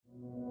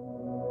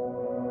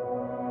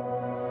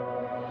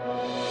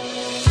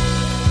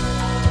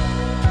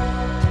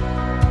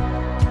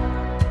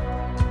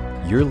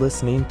You're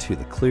listening to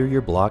the Clear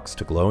Your Blocks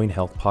to Glowing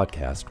Health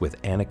podcast with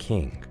Anna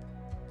King.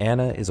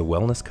 Anna is a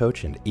wellness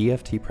coach and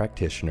EFT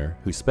practitioner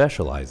who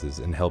specializes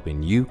in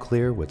helping you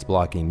clear what's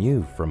blocking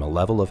you from a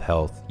level of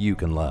health you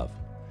can love.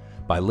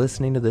 By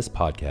listening to this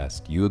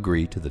podcast, you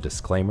agree to the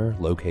disclaimer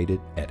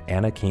located at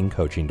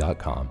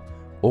annakingcoaching.com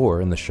or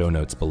in the show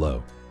notes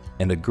below,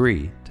 and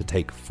agree to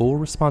take full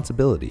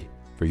responsibility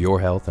for your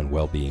health and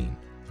well-being.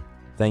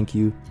 Thank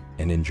you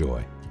and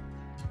enjoy.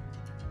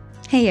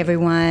 Hey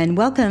everyone,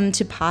 welcome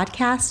to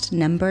podcast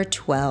number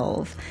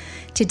 12.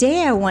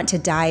 Today I want to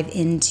dive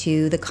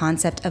into the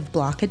concept of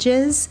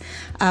blockages,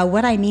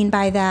 what I mean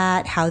by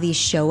that, how these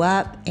show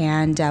up,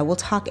 and we'll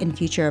talk in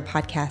future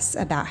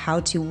podcasts about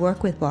how to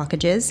work with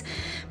blockages.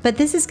 But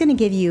this is going to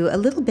give you a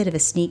little bit of a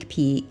sneak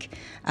peek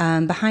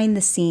behind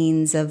the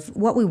scenes of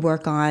what we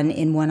work on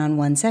in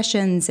one-on-one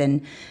sessions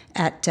and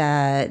at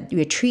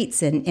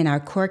retreats in our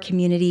core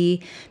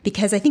community,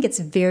 because I think it's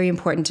very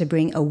important to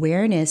bring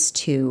awareness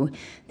to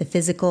the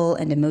physical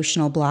and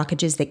emotional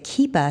blockages that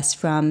keep us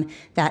from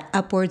that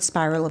upward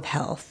spiral of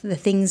health, the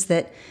things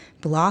that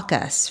block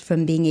us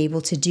from being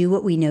able to do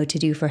what we know to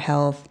do for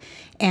health.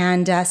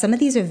 And some of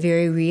these are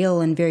very real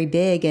and very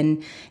big,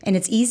 and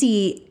it's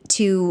easy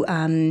to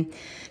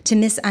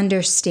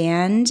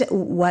misunderstand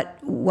what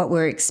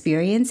we're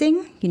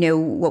experiencing. You know,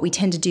 what we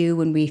tend to do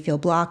when we feel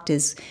blocked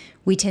is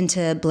we tend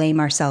to blame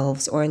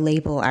ourselves or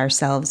label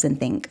ourselves and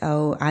think,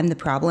 oh, I'm the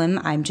problem.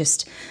 I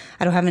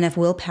don't have enough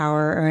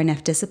willpower or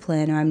enough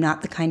discipline, or I'm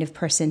not the kind of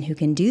person who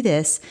can do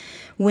this.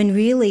 When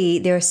really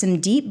there are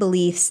some deep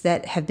beliefs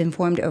that have been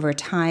formed over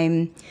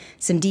time,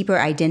 some deeper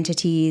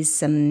identities,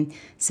 some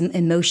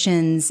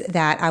emotions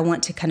that I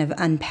want to kind of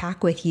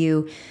unpack with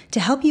you to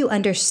help you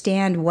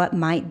understand what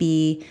might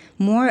be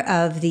more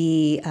of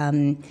the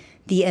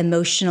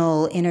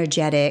emotional,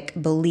 energetic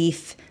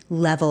belief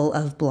level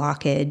of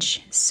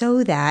blockage,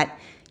 so that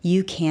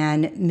you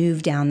can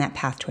move down that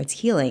path towards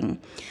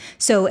healing.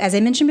 So as I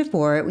mentioned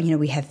before,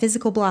 we have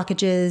physical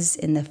blockages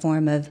in the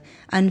form of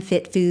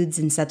unfit foods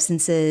and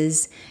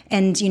substances.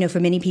 And,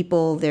 for many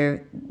people,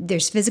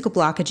 there's physical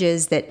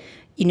blockages that,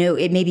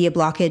 it may be a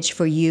blockage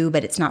for you,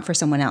 but it's not for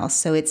someone else.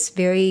 So it's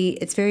very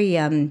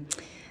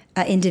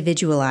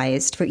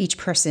individualized for each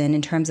person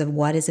in terms of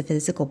what is a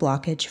physical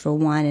blockage for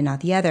one and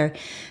not the other.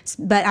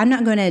 But I'm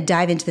not going to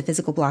dive into the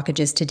physical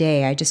blockages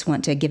today. I just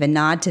want to give a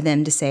nod to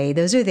them to say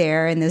those are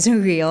there and those are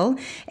real.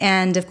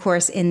 And of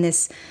course, in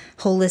this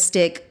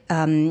holistic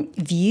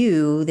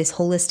view, this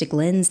holistic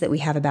lens that we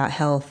have about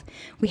health,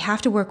 we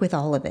have to work with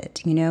all of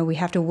it. We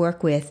have to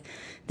work with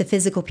the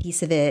physical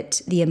piece of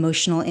it, the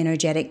emotional,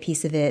 energetic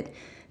piece of it,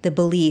 the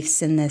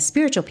beliefs, and the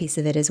spiritual piece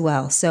of it as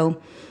well.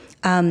 So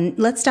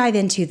let's dive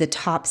into the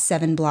top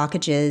 7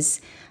 blockages.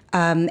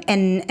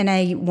 And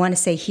I want to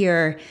say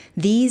here,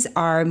 these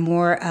are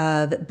more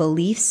of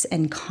beliefs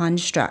and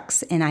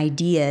constructs and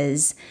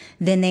ideas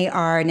than they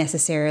are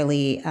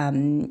necessarily,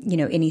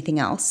 anything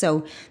else.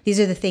 So these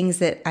are the things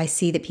that I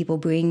see that people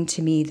bring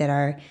to me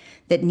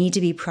that need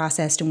to be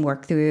processed and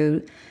worked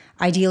through,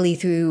 ideally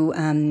through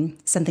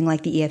something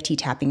like the EFT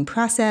tapping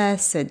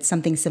process, or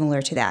something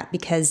similar to that,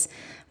 because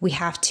we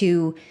have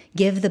to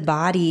give the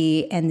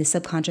body and the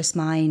subconscious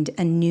mind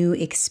a new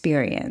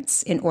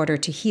experience in order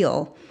to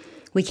heal.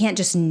 We can't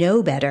just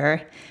know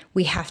better.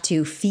 We have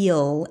to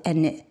feel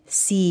and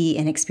see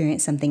and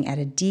experience something at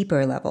a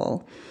deeper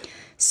level.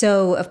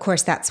 So, of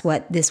course, that's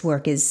what this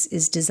work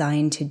is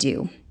designed to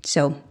do.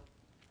 So,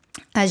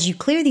 as you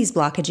clear these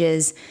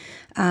blockages,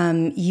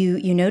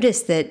 you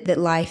notice that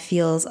life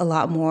feels a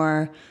lot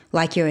more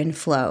like you're in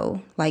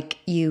flow, like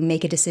you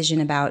make a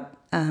decision about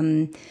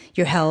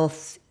your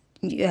health,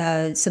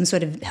 some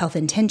sort of health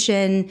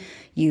intention,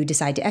 you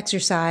decide to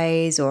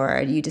exercise,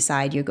 or you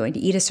decide you're going to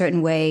eat a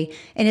certain way.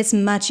 And it's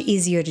much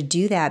easier to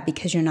do that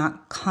because you're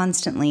not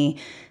constantly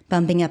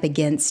bumping up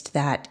against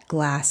that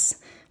glass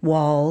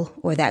wall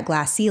or that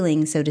glass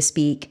ceiling, so to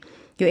speak.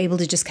 You're able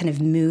to just kind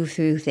of move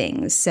through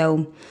things.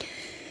 So,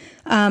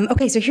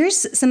 so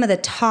here's some of the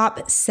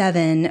top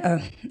 7,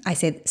 or I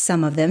say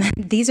some of them.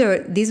 These are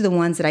the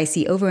ones that I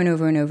see over and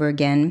over and over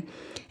again.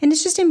 And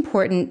it's just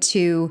important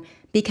to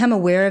become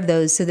aware of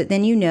those so that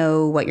then you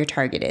know what your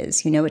target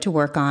is, you know what to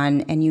work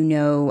on, and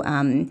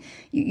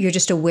you're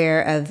just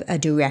aware of a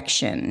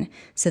direction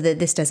so that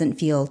this doesn't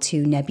feel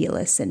too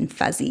nebulous and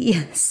fuzzy.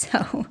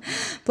 So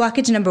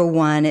blockage number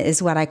 1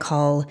 is what I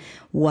call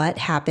what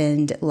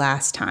happened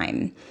last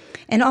time.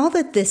 And all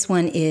that this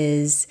one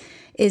is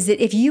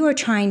that if you are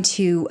trying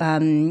to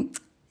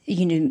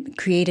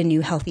create a new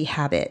healthy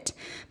habit,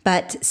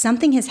 but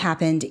something has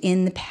happened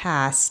in the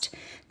past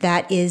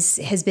that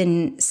has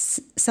been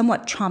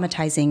somewhat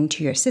traumatizing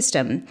to your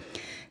system,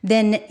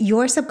 then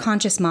your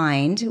subconscious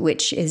mind,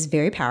 which is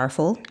very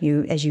powerful,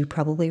 as you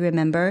probably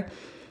remember,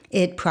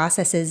 it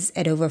processes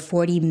at over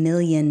 40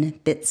 million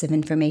bits of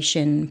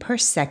information per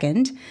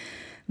second,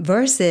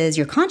 versus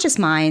your conscious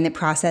mind that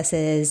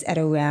processes at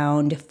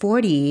around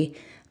 40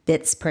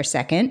 bits per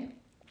second.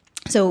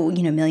 So,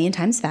 a million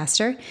times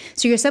faster.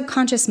 So your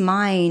subconscious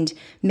mind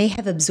may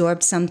have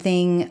absorbed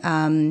something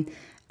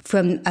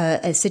from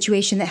a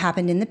situation that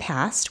happened in the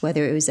past,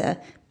 whether it was a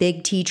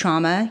big T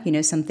trauma,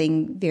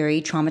 something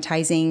very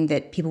traumatizing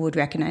that people would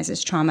recognize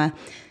as trauma,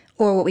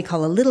 or what we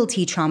call a little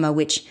t trauma,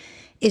 which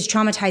is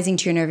traumatizing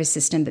to your nervous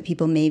system, but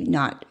people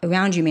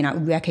around you may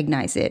not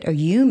recognize it, or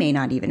you may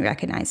not even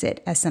recognize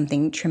it as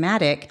something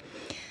traumatic.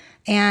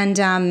 And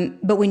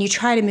but when you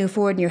try to move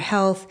forward in your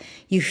health,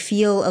 you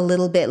feel a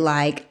little bit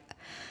like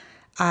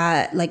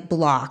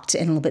blocked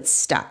and a little bit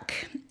stuck.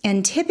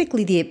 And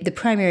typically the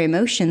primary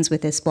emotions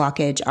with this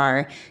blockage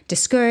are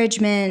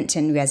discouragement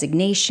and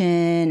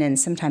resignation and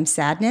sometimes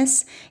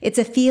sadness. It's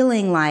a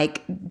feeling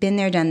like been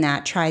there, done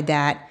that, tried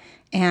that,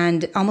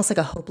 and almost like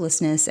a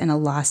hopelessness and a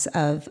loss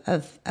of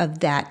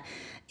that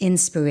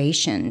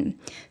inspiration.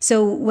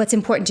 So what's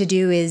important to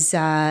do is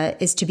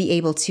to be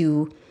able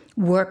to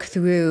work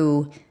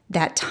through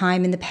that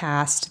time in the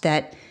past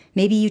that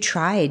maybe you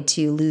tried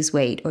to lose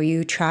weight, or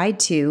you tried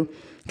to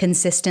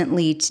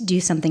consistently do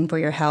something for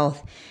your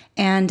health,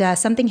 and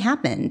something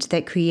happened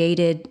that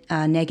created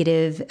a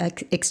negative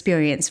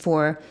experience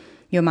for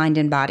your mind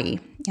and body.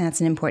 And that's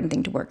an important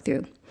thing to work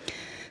through.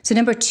 So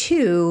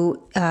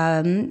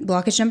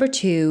blockage number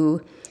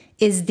two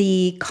is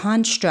the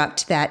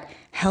construct that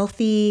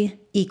healthy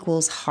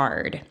equals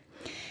hard.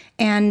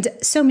 And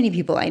so many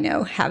people I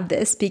know have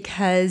this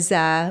because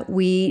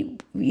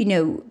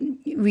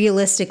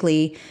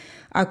realistically,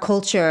 our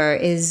culture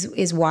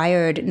is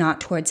wired not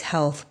towards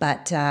health,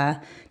 but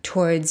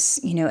towards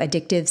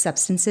addictive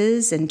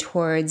substances and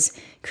towards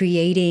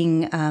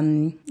creating.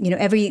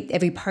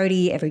 Every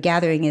party, every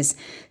gathering is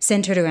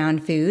centered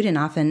around food, and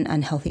often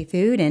unhealthy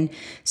food. And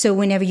so,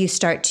 whenever you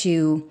start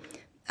to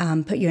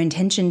put your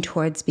intention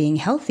towards being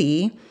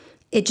healthy,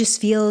 it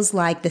just feels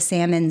like the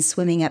salmon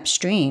swimming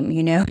upstream.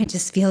 It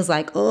just feels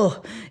like,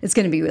 oh, it's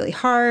going to be really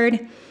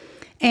hard.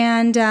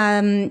 And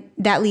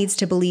that leads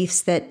to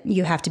beliefs that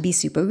you have to be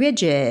super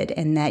rigid,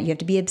 and that you have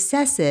to be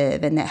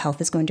obsessive, and that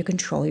health is going to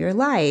control your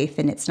life,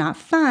 and it's not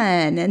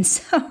fun. And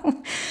so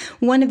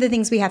one of the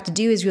things we have to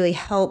do is really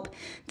help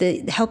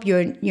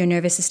your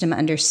nervous system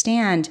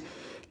understand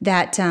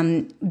that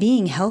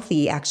being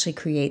healthy actually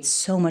creates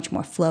so much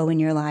more flow in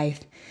your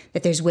life,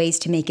 that there's ways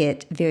to make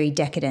it very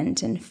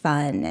decadent and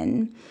fun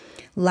and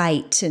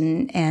light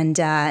and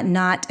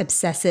not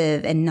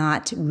obsessive and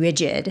not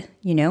rigid,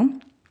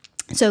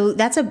 So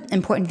that's an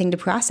important thing to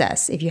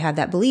process if you have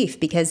that belief,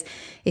 because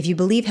if you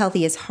believe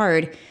healthy is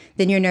hard,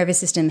 then your nervous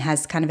system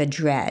has kind of a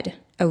dread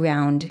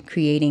around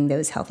creating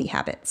those healthy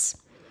habits.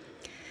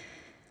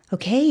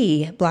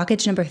 Okay,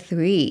 blockage number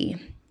 3.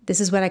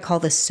 This is what I call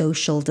the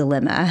social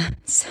dilemma.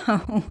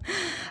 So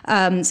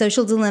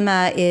social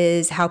dilemma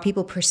is how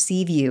people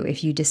perceive you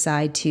if you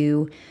decide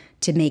to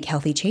make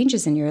healthy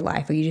changes in your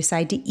life, or you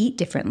decide to eat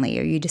differently,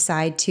 or you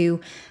decide to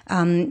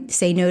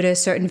say no to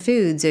certain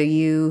foods, or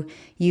you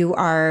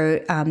are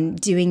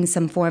doing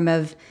some form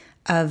of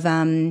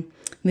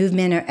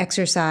movement or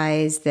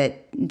exercise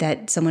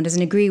that someone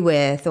doesn't agree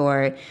with,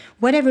 or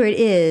whatever it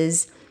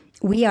is.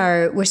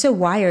 We're so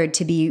wired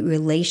to be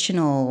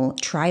relational,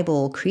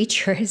 tribal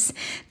creatures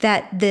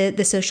that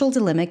the social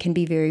dilemma can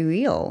be very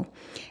real.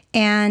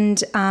 And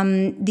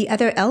the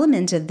other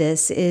element of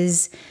this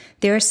is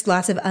there's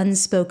lots of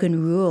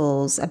unspoken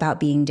rules about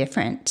being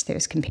different.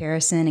 There's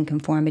comparison and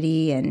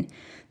conformity, and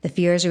the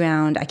fears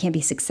around I can't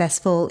be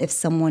successful if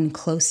someone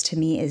close to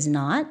me is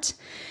not.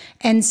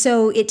 And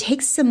so it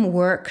takes some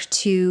work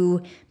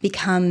to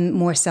become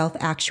more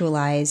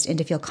self-actualized and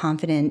to feel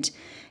confident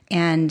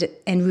and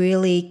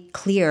really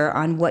clear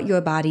on what your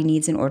body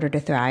needs in order to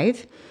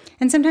thrive.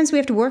 And sometimes we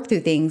have to work through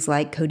things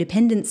like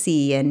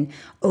codependency and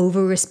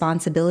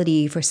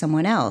over-responsibility for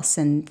someone else,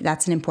 and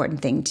that's an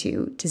important thing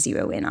to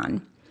zero in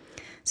on.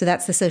 So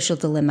that's the social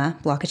dilemma,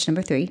 blockage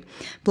number 3.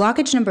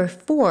 Blockage number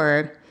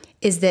 4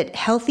 is that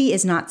healthy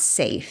is not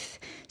safe.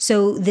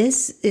 So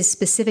this is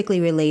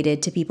specifically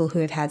related to people who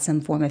have had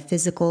some form of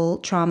physical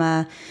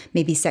trauma,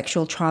 maybe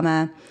sexual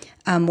trauma.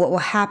 What will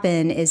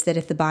happen is that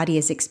if the body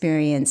has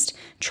experienced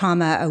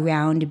trauma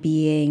around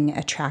being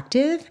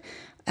attractive,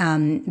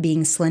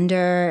 being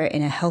slender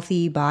in a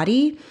healthy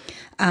body,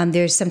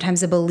 there's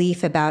sometimes a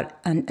belief about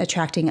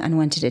attracting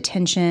unwanted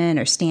attention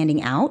or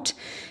standing out.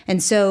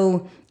 And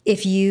so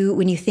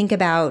when you think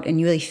about and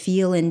you really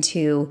feel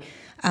into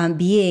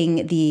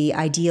being the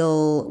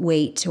ideal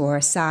weight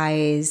or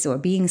size or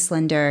being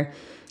slender,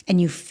 and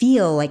you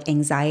feel like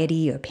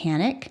anxiety or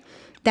panic,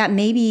 that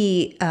may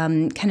be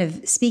kind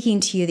of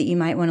speaking to you that you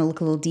might want to look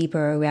a little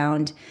deeper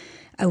around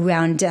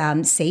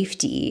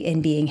safety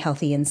in being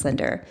healthy and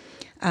slender.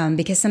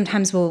 Because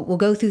sometimes we'll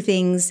go through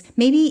things,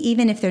 maybe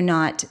even if they're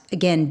not,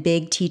 again,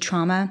 big T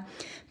trauma,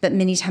 but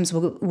many times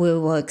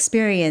we'll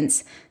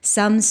experience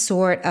some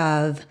sort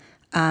of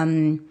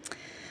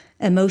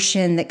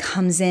emotion that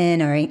comes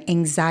in, or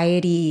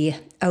anxiety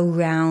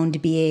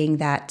around being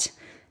that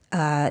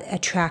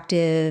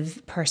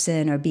attractive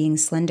person or being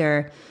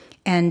slender.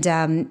 And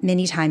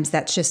many times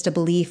that's just a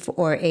belief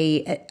or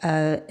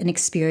an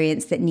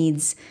experience that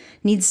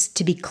needs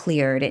to be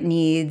cleared. It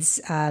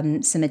needs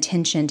some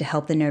attention to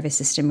help the nervous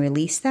system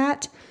release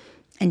that,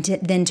 and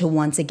then to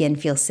once again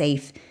feel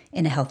safe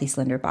in a healthy,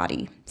 slender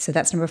body. So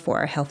that's number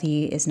 4.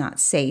 Healthy is not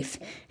safe.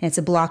 And it's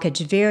a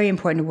blockage, very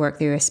important to work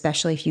through,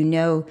 especially if you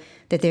know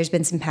that there's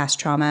been some past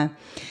trauma.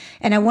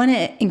 And I want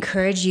to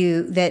encourage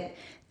you that,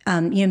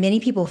 many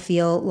people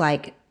feel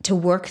like to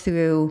work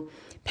through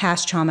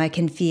past trauma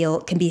can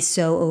be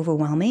so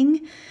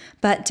overwhelming.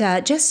 But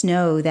just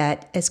know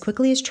that as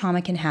quickly as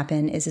trauma can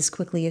happen is as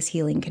quickly as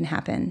healing can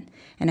happen.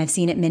 And I've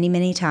seen it many,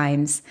 many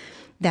times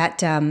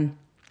that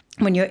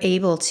when you're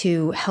able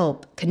to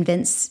help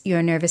convince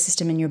your nervous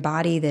system and your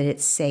body that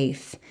it's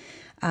safe,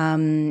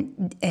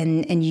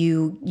 and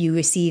you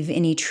receive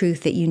any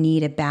truth that you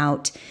need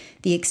about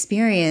the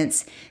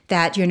experience,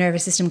 that your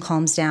nervous system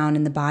calms down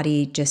and the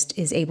body just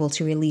is able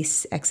to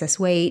release excess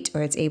weight,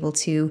 or it's able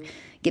to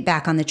get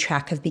back on the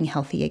track of being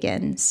healthy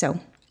again. So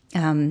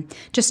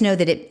just know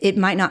that it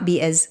might not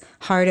be as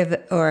hard of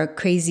or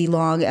crazy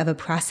long of a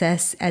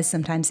process as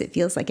sometimes it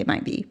feels like it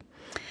might be.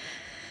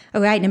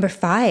 All right, number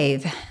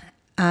 5.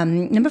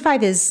 Number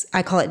 5 is,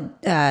 I call it,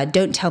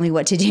 don't tell me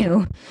what to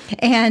do.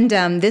 And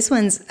this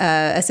one's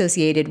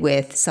associated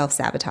with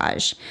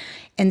self-sabotage.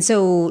 And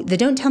so the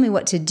don't tell me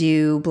what to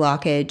do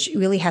blockage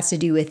really has to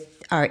do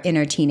with our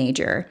inner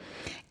teenager.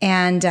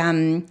 And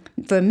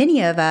for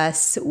many of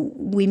us,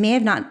 we may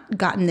have not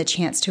gotten the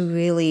chance to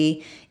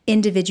really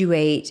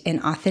individuate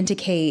and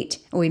authenticate,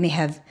 or we may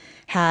have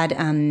had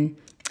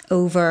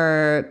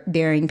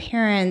overbearing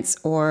parents,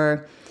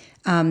 or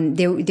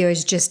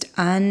there's just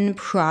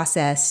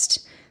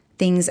unprocessed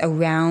things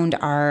around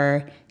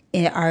our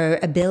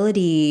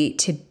ability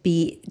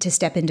to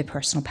step into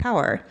personal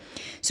power.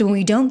 So when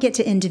we don't get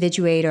to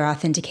individuate or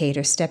authenticate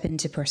or step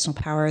into personal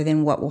power,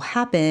 then what will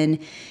happen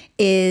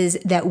is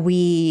that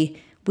we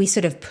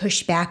sort of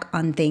push back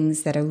on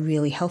things that are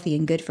really healthy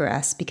and good for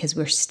us, because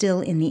we're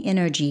still in the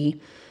energy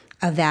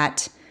of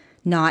that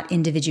not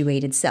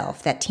individuated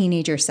self, that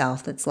teenager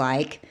self that's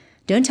like,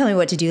 don't tell me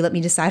what to do, let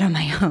me decide on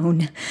my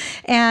own.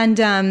 And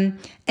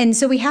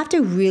so we have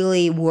to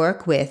really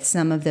work with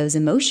some of those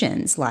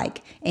emotions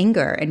like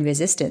anger and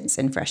resistance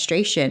and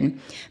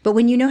frustration. But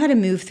when you know how to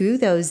move through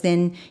those,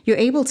 then you're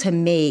able to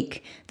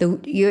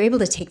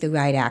take the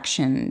right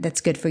action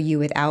that's good for you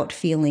without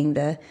feeling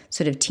the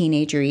sort of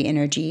teenagery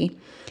energy.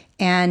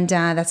 And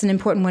that's an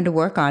important one to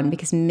work on,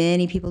 because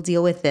many people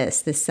deal with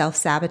this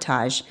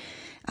self-sabotage.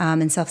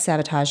 And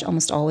self-sabotage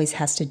almost always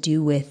has to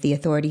do with the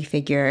authority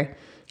figure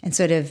and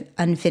sort of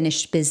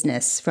unfinished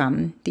business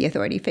from the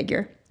authority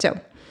figure.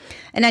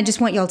 And I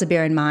just want y'all to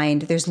bear in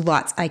mind, there's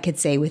lots I could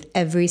say with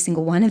every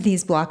single one of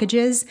these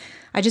blockages.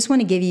 I just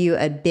want to give you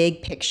a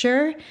big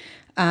picture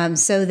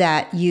so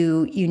that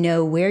you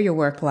know where your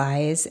work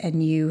lies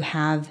and you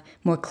have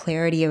more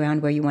clarity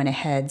around where you want to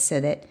head so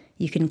that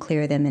you can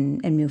clear them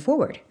and move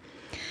forward.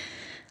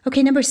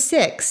 Okay, number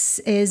 6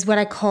 is what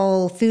I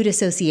call food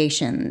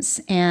associations,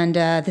 and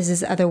this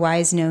is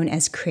otherwise known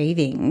as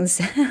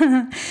cravings.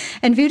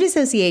 And food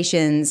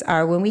associations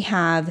are when we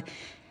have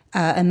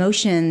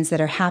emotions that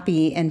are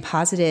happy and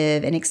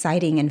positive and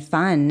exciting and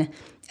fun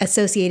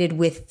associated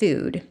with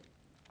food.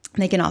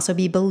 They can also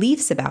be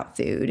beliefs about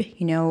food.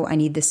 I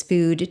need this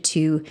food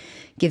to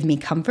give me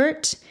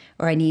comfort,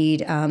 or I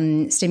need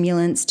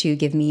stimulants to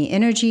give me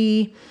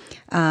energy.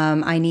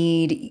 I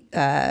need,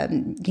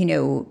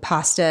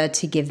 pasta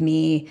to give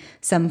me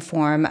some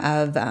form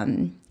of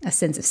a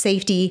sense of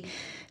safety.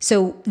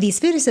 So these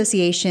food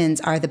associations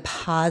are the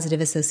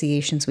positive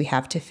associations we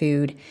have to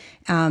food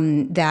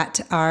that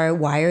are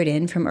wired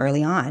in from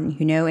early on,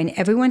 and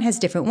everyone has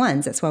different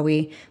ones. That's why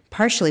we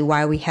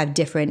have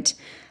different,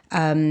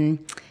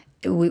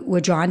 we're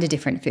drawn to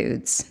different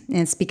foods. And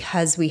it's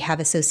because we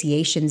have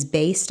associations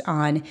based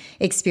on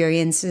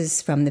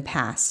experiences from the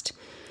past.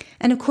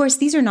 And of course,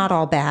 these are not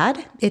all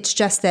bad. It's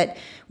just that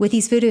with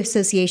these food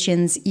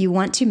associations, you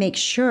want to make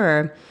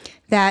sure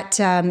that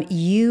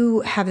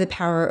you have the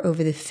power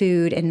over the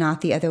food and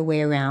not the other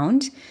way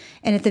around.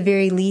 And at the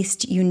very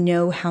least, you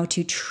know how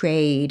to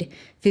trade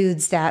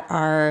foods that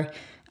are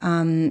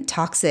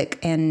toxic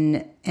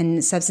and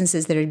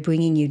substances that are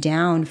bringing you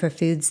down for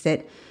foods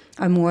that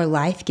are more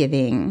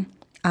life-giving.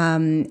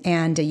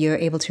 And you're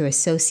able to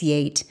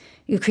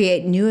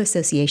create new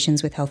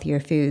associations with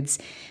healthier foods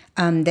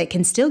that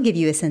can still give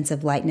you a sense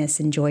of lightness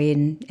and joy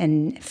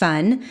and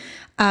fun,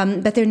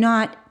 but they're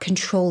not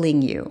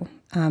controlling you.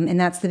 And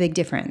that's the big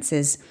difference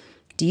is,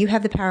 do you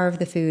have the power of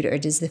the food, or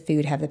does the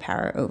food have the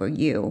power over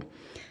you?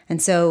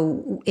 And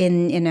so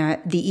in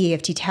the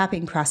EFT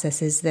tapping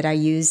processes that I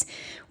use,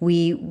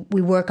 we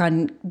work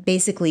on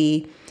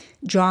basically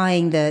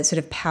drawing the sort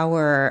of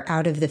power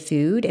out of the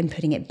food and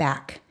putting it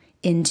back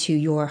into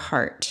your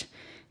heart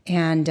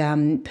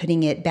and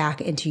putting it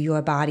back into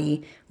your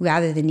body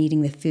rather than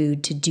needing the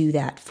food to do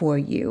that for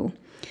you.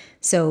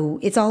 So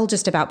it's all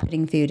just about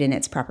putting food in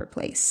its proper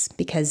place,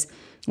 because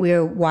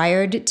we're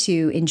wired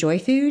to enjoy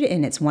food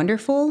and it's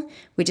wonderful.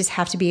 We just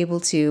have to be able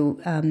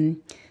to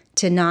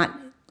not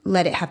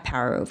let it have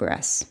power over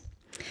us.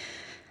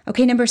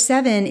 Okay, number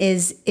 7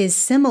 is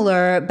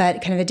similar,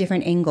 but kind of a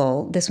different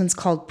angle. This one's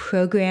called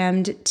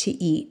programmed to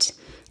eat.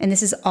 And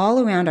this is all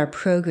around our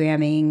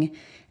programming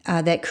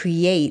that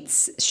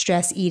creates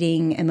stress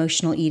eating,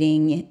 emotional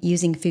eating,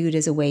 using food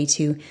as a way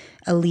to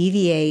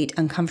alleviate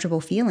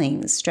uncomfortable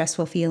feelings,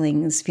 stressful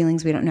feelings,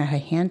 feelings we don't know how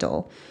to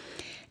handle.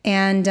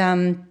 And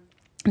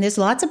there's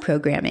lots of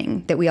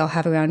programming that we all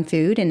have around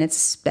food, and it's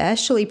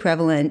especially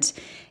prevalent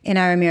in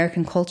our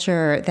American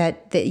culture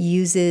that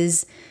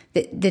is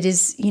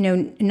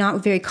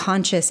not very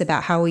conscious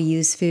about how we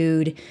use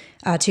food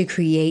to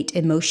create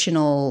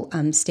emotional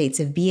states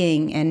of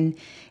being, and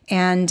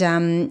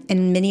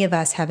many of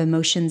us have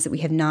emotions that we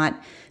have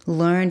not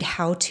learned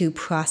how to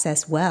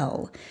process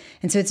well.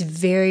 And so it's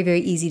very,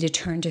 very easy to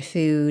turn to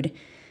food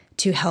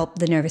to help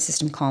the nervous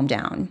system calm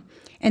down.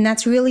 And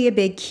that's really a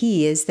big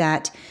key, is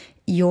that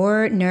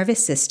your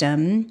nervous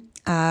system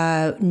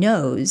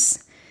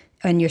knows,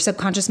 and your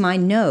subconscious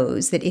mind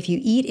knows, that if you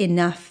eat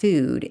enough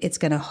food, it's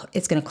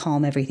gonna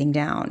calm everything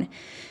down.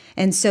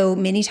 And so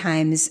many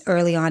times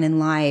early on in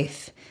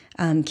life,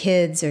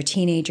 kids or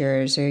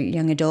teenagers or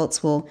young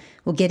adults will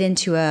get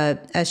into a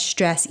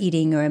stress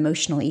eating or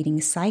emotional eating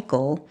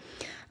cycle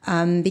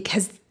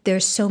because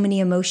there's so many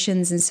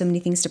emotions and so many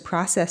things to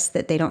process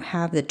that they don't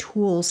have the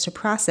tools to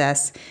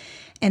process.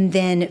 And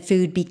then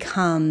food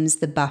becomes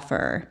the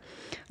buffer,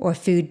 or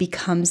food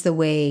becomes the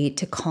way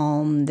to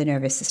calm the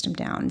nervous system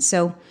down.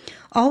 So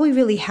all we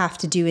really have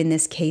to do in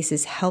this case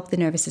is help the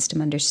nervous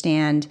system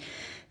understand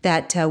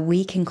that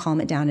we can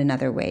calm it down in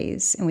other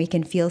ways, and we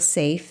can feel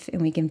safe,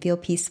 and we can feel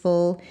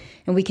peaceful,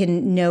 and we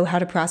can know how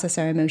to process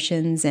our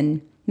emotions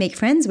and make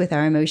friends with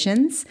our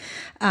emotions,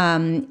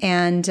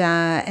 and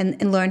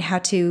learn how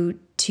to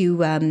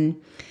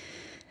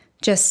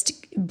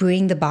just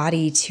bring the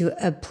body to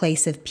a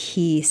place of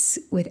peace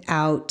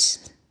without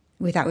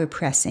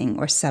repressing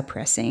or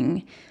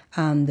suppressing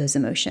those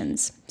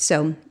emotions.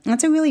 So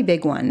that's a really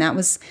big one. That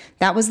was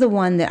the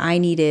one that I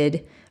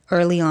needed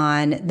early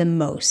on the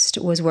most,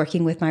 was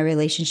working with my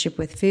relationship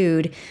with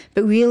food.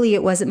 But really,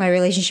 it wasn't my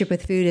relationship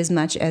with food as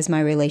much as my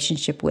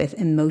relationship with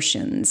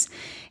emotions.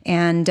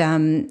 And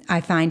I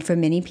find for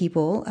many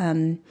people,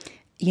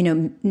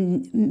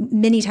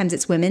 many times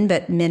it's women,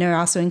 but men are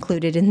also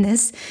included in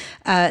this,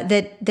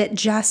 that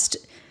just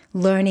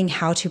learning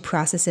how to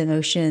process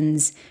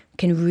emotions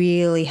can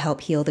really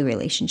help heal the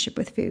relationship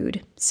with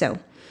food. So,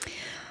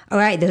 all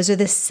right, those are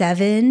the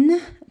 7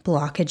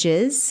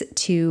 blockages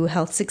to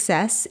health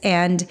success.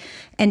 And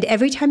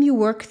every time you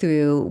work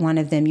through one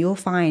of them, you'll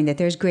find that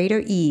there's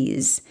greater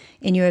ease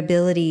in your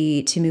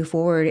ability to move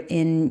forward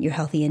in your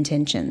healthy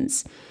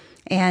intentions.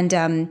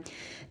 And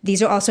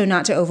these are also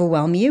not to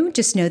overwhelm you.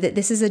 Just know that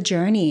this is a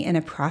journey and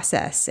a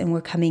process, and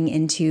we're coming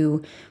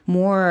into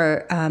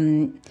more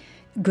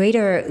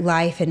greater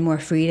life and more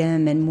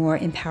freedom and more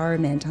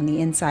empowerment on the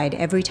inside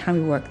every time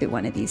we work through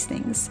one of these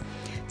things.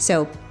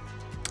 So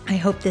I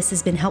hope this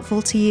has been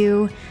helpful to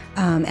you.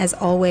 As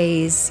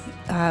always,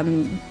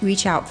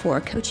 reach out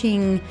for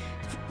coaching,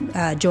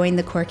 join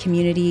the core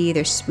community.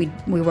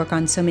 We work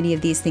on so many of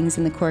these things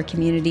in the core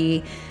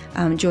community.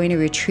 Join a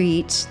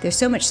retreat. There's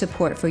so much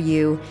support for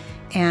you.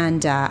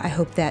 And I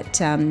hope that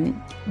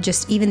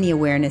just even the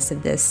awareness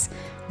of this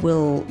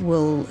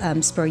will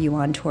spur you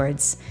on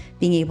towards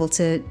being able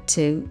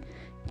to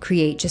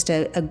create just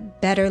a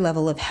better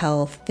level of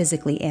health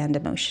physically and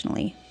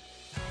emotionally.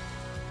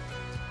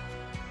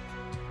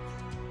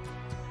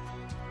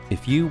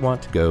 If you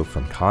want to go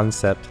from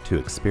concept to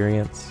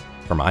experience,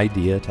 from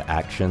idea to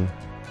action,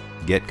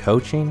 get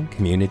coaching,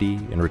 community,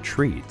 and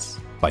retreats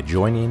by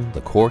joining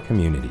the core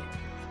community,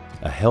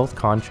 a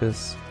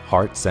health-conscious,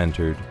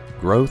 heart-centered,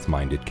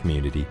 growth-minded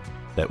community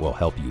that will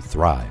help you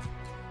thrive.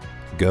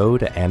 Go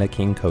to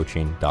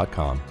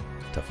annakingcoaching.com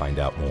to find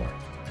out more.